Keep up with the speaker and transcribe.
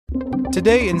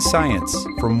Today in Science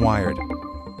from Wired.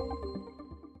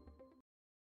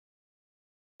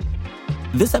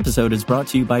 This episode is brought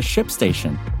to you by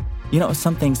ShipStation. You know,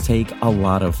 some things take a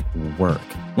lot of work,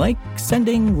 like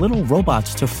sending little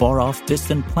robots to far-off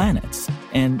distant planets.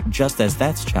 And just as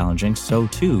that's challenging, so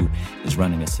too is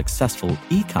running a successful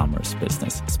e-commerce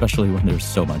business, especially when there's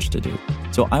so much to do.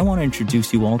 So I want to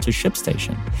introduce you all to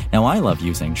ShipStation. Now, I love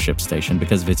using ShipStation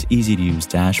because of its easy-to-use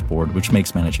dashboard, which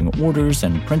makes managing orders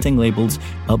and printing labels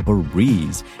a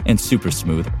breeze and super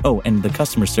smooth. Oh, and the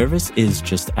customer service is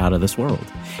just out of this world.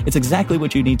 It's exactly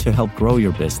what you need to help grow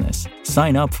your business.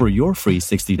 Sign up for your free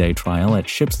 60-day trial at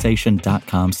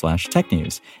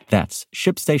shipstation.com/technews. That's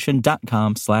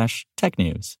shipstation.com/technews.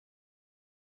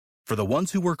 For the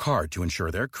ones who work hard to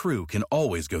ensure their crew can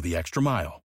always go the extra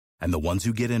mile, and the ones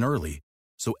who get in early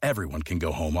so everyone can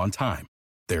go home on time,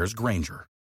 there's Grainger,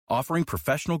 offering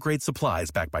professional-grade supplies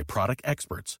backed by product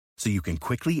experts so you can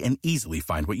quickly and easily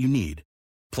find what you need.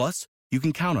 Plus, you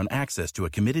can count on access to a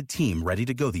committed team ready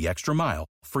to go the extra mile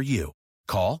for you.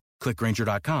 Call, click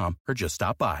Grainger.com, or just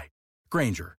stop by.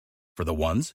 Grainger, for the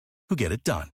ones who get it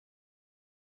done.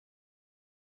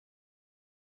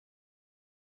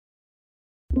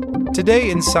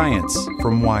 Today in Science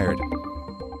from Wired.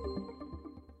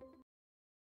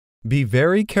 Be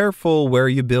very careful where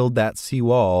you build that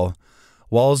seawall.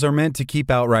 Walls are meant to keep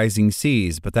out rising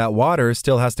seas, but that water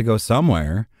still has to go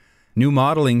somewhere. New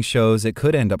modeling shows it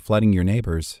could end up flooding your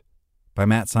neighbors. By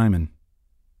Matt Simon.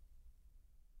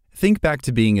 Think back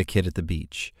to being a kid at the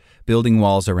beach, building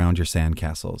walls around your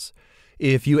sandcastles.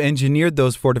 If you engineered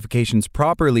those fortifications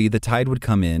properly, the tide would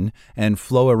come in and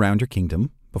flow around your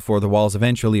kingdom before the walls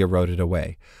eventually eroded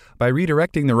away. By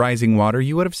redirecting the rising water,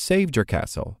 you would have saved your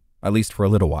castle, at least for a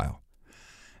little while.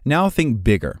 Now think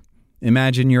bigger.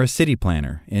 Imagine you're a city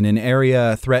planner in an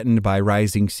area threatened by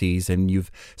rising seas, and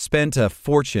you've spent a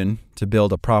fortune to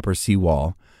build a proper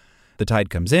seawall. The tide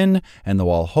comes in, and the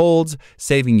wall holds,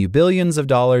 saving you billions of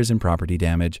dollars in property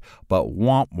damage. But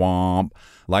womp womp.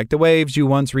 Like the waves you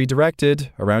once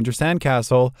redirected around your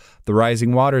sandcastle, the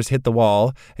rising waters hit the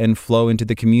wall and flow into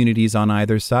the communities on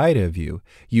either side of you.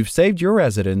 You've saved your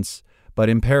residents, but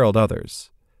imperiled others.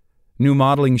 New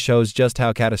modeling shows just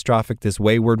how catastrophic this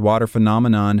wayward water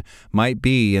phenomenon might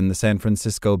be in the San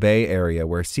Francisco Bay Area,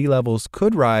 where sea levels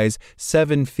could rise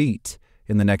 7 feet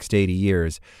in the next 80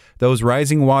 years. Those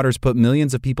rising waters put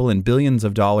millions of people and billions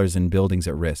of dollars in buildings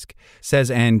at risk,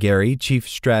 says Ann Gary, Chief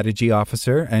Strategy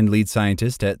Officer and lead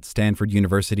scientist at Stanford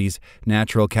University's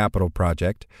Natural Capital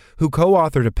Project, who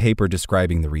co-authored a paper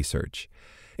describing the research.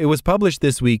 It was published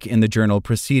this week in the journal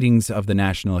Proceedings of the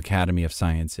National Academy of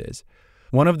Sciences.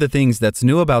 One of the things that's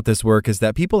new about this work is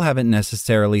that people haven't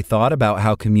necessarily thought about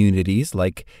how communities,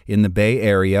 like in the Bay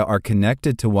Area, are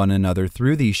connected to one another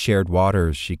through these shared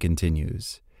waters, she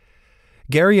continues.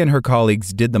 Gary and her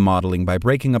colleagues did the modeling by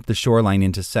breaking up the shoreline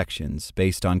into sections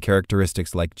based on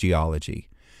characteristics like geology.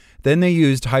 Then they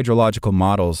used hydrological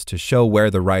models to show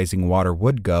where the rising water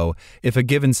would go if a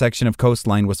given section of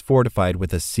coastline was fortified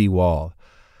with a seawall.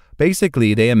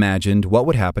 Basically, they imagined what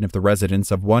would happen if the residents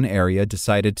of one area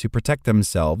decided to protect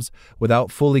themselves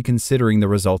without fully considering the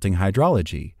resulting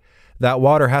hydrology. That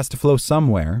water has to flow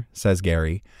somewhere, says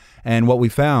Gary, and what we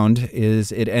found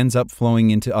is it ends up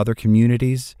flowing into other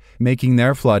communities, making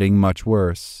their flooding much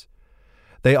worse.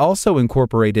 They also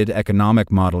incorporated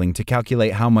economic modeling to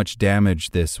calculate how much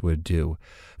damage this would do.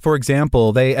 For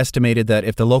example, they estimated that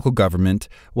if the local government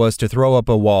was to throw up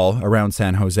a wall around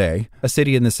San Jose, a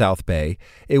city in the South Bay,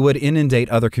 it would inundate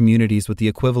other communities with the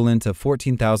equivalent of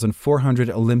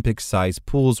 14,400 Olympic-sized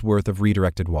pools worth of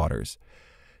redirected waters.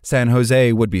 San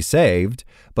Jose would be saved,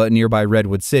 but nearby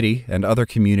Redwood City and other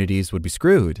communities would be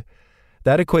screwed.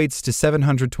 That equates to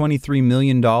 $723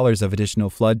 million of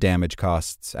additional flood damage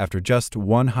costs after just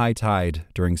one high tide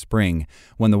during spring,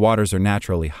 when the waters are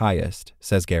naturally highest,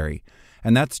 says Gary.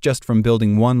 And that's just from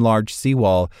building one large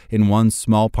seawall in one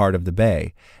small part of the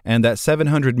bay. And that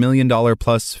 $700 million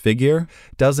plus figure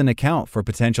doesn't account for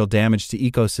potential damage to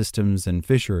ecosystems and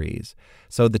fisheries.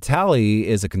 So the tally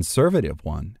is a conservative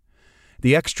one.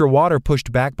 The extra water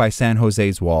pushed back by San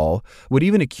Jose's wall would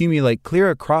even accumulate clear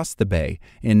across the bay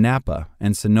in Napa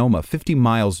and Sonoma, 50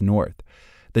 miles north.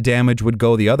 The damage would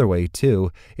go the other way, too.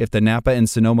 If the Napa and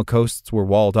Sonoma coasts were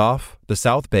walled off, the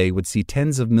South Bay would see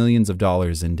tens of millions of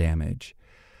dollars in damage.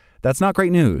 That's not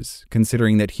great news,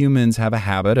 considering that humans have a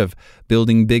habit of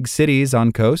building big cities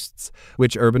on coasts,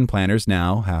 which urban planners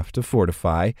now have to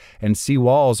fortify, and sea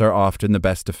walls are often the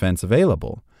best defense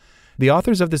available. The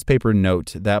authors of this paper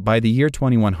note that by the year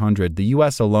 2100, the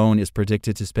U.S. alone is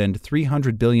predicted to spend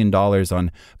 $300 billion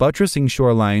on buttressing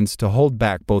shorelines to hold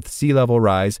back both sea level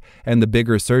rise and the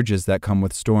bigger surges that come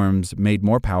with storms made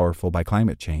more powerful by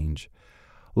climate change.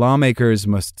 Lawmakers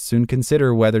must soon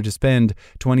consider whether to spend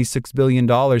 $26 billion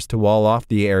to wall off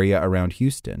the area around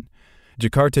Houston.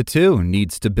 Jakarta, too,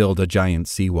 needs to build a giant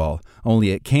seawall,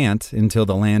 only it can't until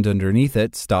the land underneath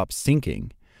it stops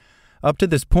sinking. Up to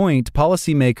this point,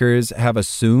 policymakers have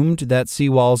assumed that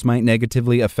seawalls might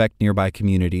negatively affect nearby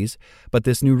communities, but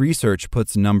this new research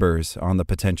puts numbers on the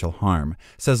potential harm,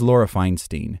 says Laura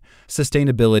Feinstein,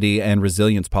 Sustainability and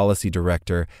Resilience Policy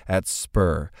Director at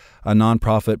SPUR, a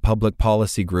nonprofit public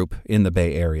policy group in the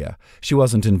Bay Area. She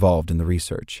wasn't involved in the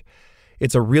research.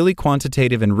 It's a really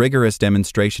quantitative and rigorous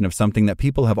demonstration of something that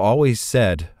people have always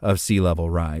said of sea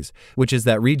level rise, which is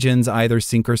that regions either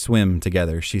sink or swim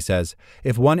together, she says.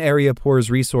 If one area pours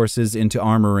resources into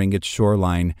armoring its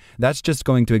shoreline, that's just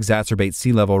going to exacerbate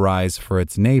sea level rise for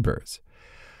its neighbors.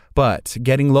 But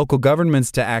getting local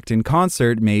governments to act in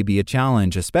concert may be a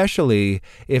challenge, especially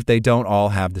if they don't all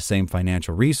have the same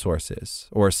financial resources,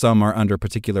 or some are under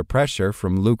particular pressure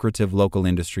from lucrative local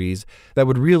industries that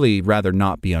would really rather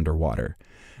not be underwater.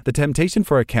 The temptation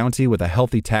for a county with a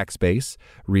healthy tax base,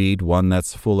 read one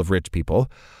that's full of rich people,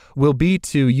 will be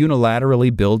to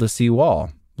unilaterally build a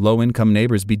seawall. Low-income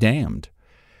neighbors be damned.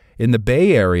 In the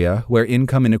Bay Area, where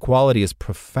income inequality is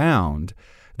profound,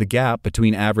 the gap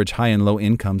between average high and low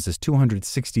incomes is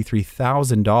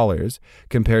 $263,000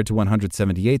 compared to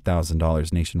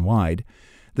 $178,000 nationwide.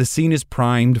 The scene is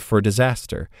primed for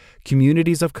disaster.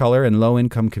 Communities of color and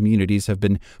low-income communities have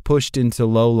been pushed into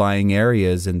low-lying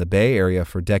areas in the Bay Area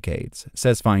for decades,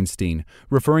 says Feinstein,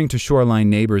 referring to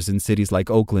shoreline neighbors in cities like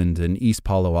Oakland and East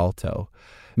Palo Alto.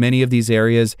 Many of these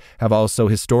areas have also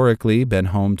historically been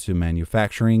home to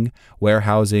manufacturing,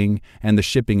 warehousing, and the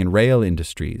shipping and rail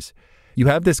industries. You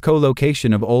have this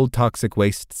co-location of old toxic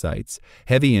waste sites,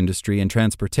 heavy industry and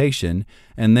transportation,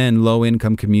 and then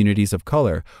low-income communities of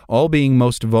color, all being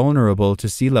most vulnerable to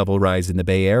sea level rise in the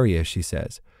Bay Area, she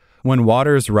says. When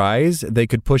waters rise, they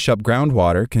could push up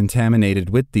groundwater contaminated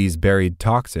with these buried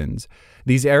toxins.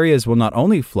 These areas will not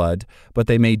only flood, but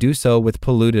they may do so with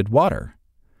polluted water.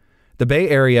 The Bay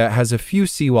Area has a few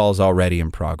seawalls already in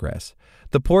progress.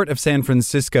 The Port of San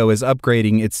Francisco is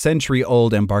upgrading its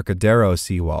century-old Embarcadero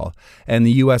seawall, and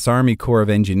the U.S. Army Corps of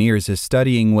Engineers is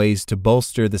studying ways to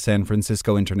bolster the San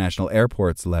Francisco International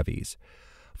Airport's levees.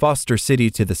 Foster City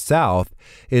to the south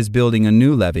is building a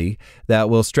new levee that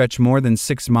will stretch more than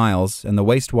 6 miles, and the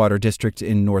wastewater district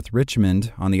in North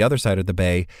Richmond, on the other side of the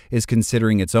bay, is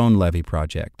considering its own levee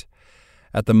project.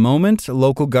 At the moment,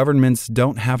 local governments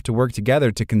don't have to work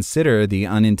together to consider the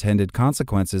unintended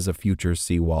consequences of future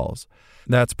seawalls.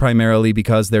 That's primarily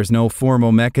because there's no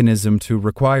formal mechanism to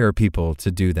require people to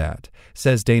do that,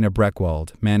 says Dana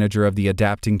Breckwald, manager of the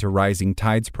Adapting to Rising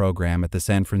Tides program at the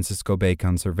San Francisco Bay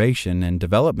Conservation and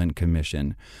Development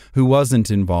Commission, who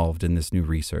wasn't involved in this new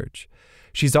research.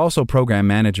 She's also program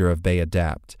manager of Bay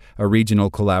Adapt, a regional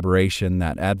collaboration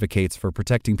that advocates for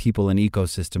protecting people and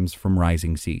ecosystems from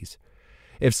rising seas.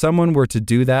 If someone were to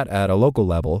do that at a local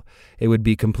level, it would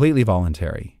be completely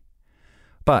voluntary.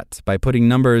 But by putting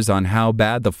numbers on how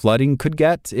bad the flooding could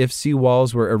get if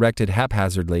seawalls were erected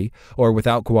haphazardly or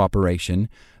without cooperation,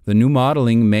 the new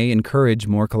modeling may encourage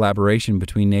more collaboration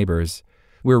between neighbors.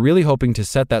 We're really hoping to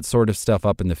set that sort of stuff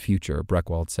up in the future,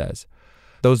 Breckwald says.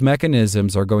 Those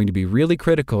mechanisms are going to be really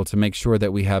critical to make sure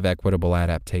that we have equitable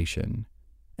adaptation.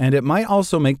 And it might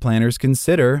also make planners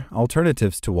consider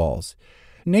alternatives to walls.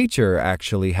 Nature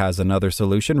actually has another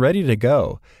solution ready to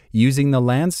go, using the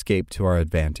landscape to our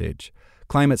advantage.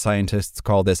 Climate scientists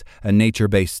call this a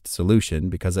nature-based solution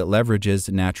because it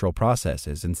leverages natural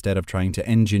processes instead of trying to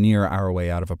engineer our way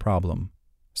out of a problem.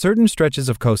 Certain stretches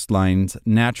of coastlines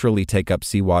naturally take up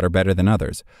seawater better than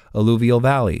others. Alluvial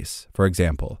valleys, for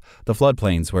example, the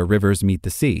floodplains where rivers meet the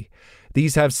sea.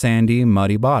 These have sandy,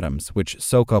 muddy bottoms, which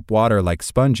soak up water like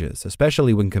sponges,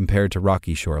 especially when compared to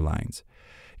rocky shorelines.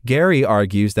 Gary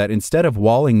argues that instead of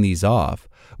walling these off,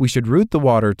 we should route the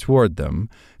water toward them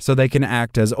so they can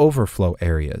act as overflow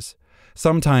areas.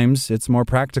 Sometimes it's more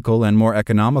practical and more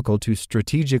economical to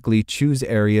strategically choose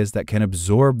areas that can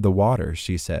absorb the water,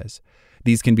 she says.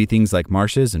 These can be things like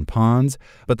marshes and ponds,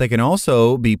 but they can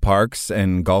also be parks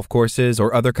and golf courses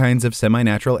or other kinds of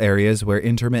semi-natural areas where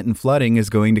intermittent flooding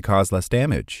is going to cause less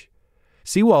damage.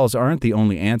 Seawalls aren't the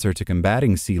only answer to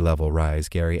combating sea level rise,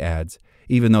 Gary adds,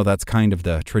 even though that's kind of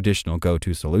the traditional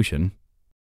go-to solution.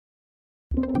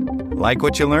 Like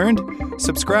what you learned?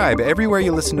 Subscribe everywhere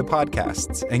you listen to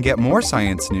podcasts and get more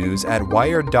science news at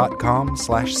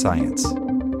wired.com/science.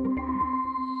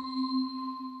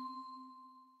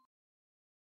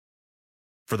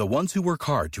 For the ones who work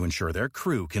hard to ensure their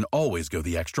crew can always go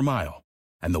the extra mile,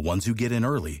 and the ones who get in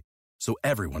early so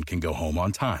everyone can go home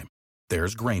on time,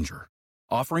 there's Grainger,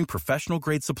 offering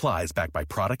professional-grade supplies backed by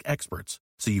product experts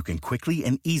so you can quickly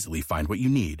and easily find what you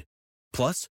need.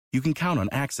 Plus, you can count on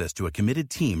access to a committed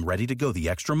team ready to go the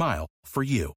extra mile for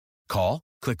you. Call,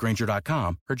 click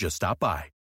Grainger.com, or just stop by.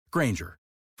 Grainger,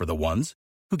 for the ones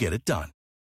who get it done.